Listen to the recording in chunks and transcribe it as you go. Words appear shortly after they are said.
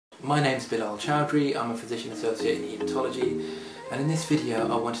My name is Bilal Chowdhury. I'm a physician associate in haematology, and in this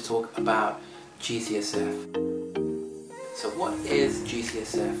video I want to talk about GCSF. So what is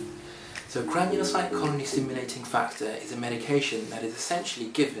GCSF? So granulocyte colony stimulating factor is a medication that is essentially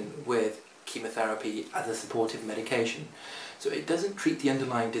given with chemotherapy as a supportive medication. So it doesn't treat the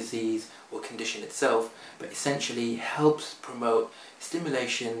underlying disease or condition itself, but essentially helps promote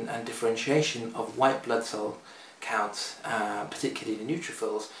stimulation and differentiation of white blood cell counts, particularly the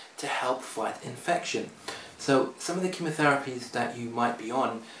neutrophils, to help fight infection. So some of the chemotherapies that you might be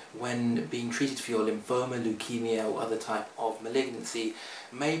on when being treated for your lymphoma, leukemia or other type of malignancy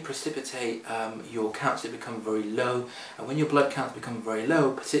may precipitate your counts to become very low, and when your blood counts become very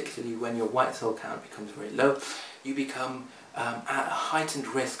low, particularly when your white cell count becomes very low, you become at a heightened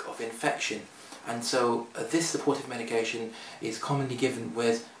risk of infection. And so this supportive medication is commonly given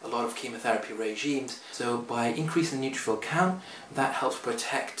with a lot of chemotherapy regimes. So by increasing the neutrophil count, that helps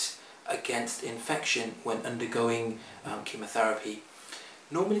protect against infection when undergoing chemotherapy.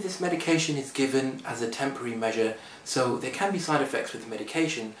 Normally this medication is given as a temporary measure, so there can be side effects with the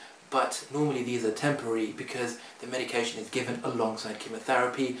medication, but normally these are temporary because the medication is given alongside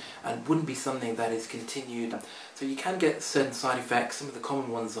chemotherapy and wouldn't be something that is continued. So you can get certain side effects. Some of the common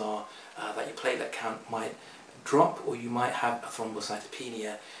ones are that your platelet count might drop, or you might have a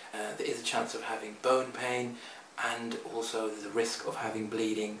thrombocytopenia. There is a chance of having bone pain, and also there's a risk of having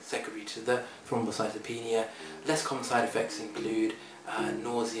bleeding secondary to the thrombocytopenia. Less common side effects include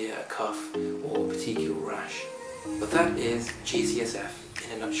nausea, cough or petechial rash. But that is GCSF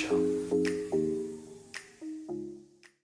in a nutshell.